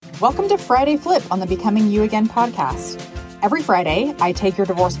Welcome to Friday Flip on the Becoming You Again podcast. Every Friday, I take your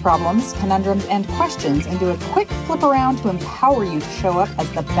divorce problems, conundrums, and questions and do a quick flip around to empower you to show up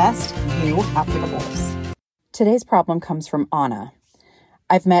as the best you after divorce. Today's problem comes from Anna.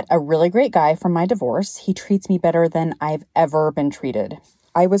 I've met a really great guy from my divorce. He treats me better than I've ever been treated.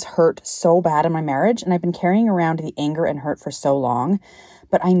 I was hurt so bad in my marriage, and I've been carrying around the anger and hurt for so long,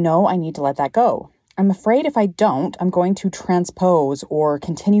 but I know I need to let that go. I'm afraid if I don't, I'm going to transpose or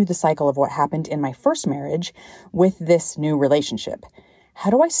continue the cycle of what happened in my first marriage with this new relationship. How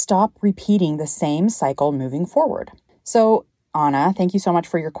do I stop repeating the same cycle moving forward? So, Anna, thank you so much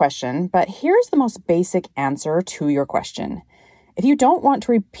for your question, but here's the most basic answer to your question. If you don't want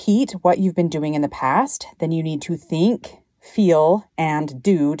to repeat what you've been doing in the past, then you need to think, feel, and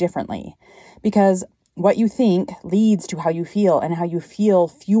do differently. Because what you think leads to how you feel, and how you feel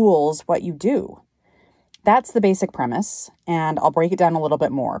fuels what you do. That's the basic premise, and I'll break it down a little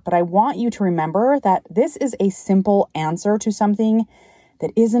bit more. But I want you to remember that this is a simple answer to something that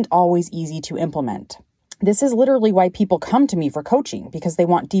isn't always easy to implement. This is literally why people come to me for coaching, because they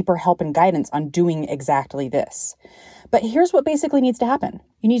want deeper help and guidance on doing exactly this. But here's what basically needs to happen.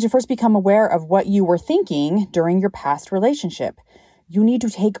 You need to first become aware of what you were thinking during your past relationship. You need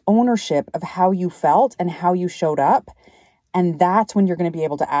to take ownership of how you felt and how you showed up. And that's when you're going to be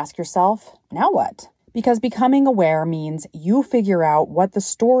able to ask yourself, now what? Because becoming aware means you figure out what the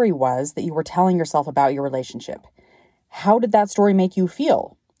story was that you were telling yourself about your relationship. How did that story make you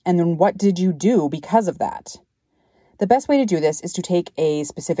feel? And then what did you do because of that? The best way to do this is to take a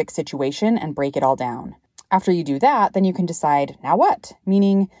specific situation and break it all down. After you do that, then you can decide, now what?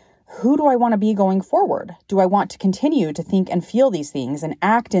 Meaning, who do I want to be going forward? Do I want to continue to think and feel these things and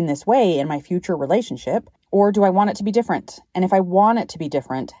act in this way in my future relationship? Or do I want it to be different? And if I want it to be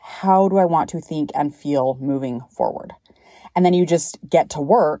different, how do I want to think and feel moving forward? And then you just get to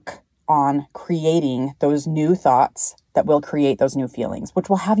work on creating those new thoughts that will create those new feelings, which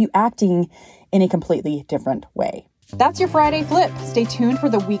will have you acting in a completely different way. That's your Friday Flip. Stay tuned for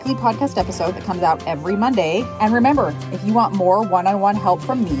the weekly podcast episode that comes out every Monday. And remember, if you want more one-on-one help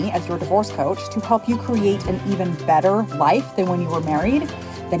from me as your divorce coach to help you create an even better life than when you were married,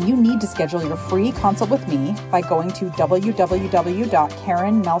 then you need to schedule your free consult with me by going to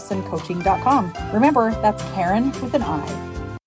www.KarenNelsonCoaching.com. Remember, that's Karen with an I.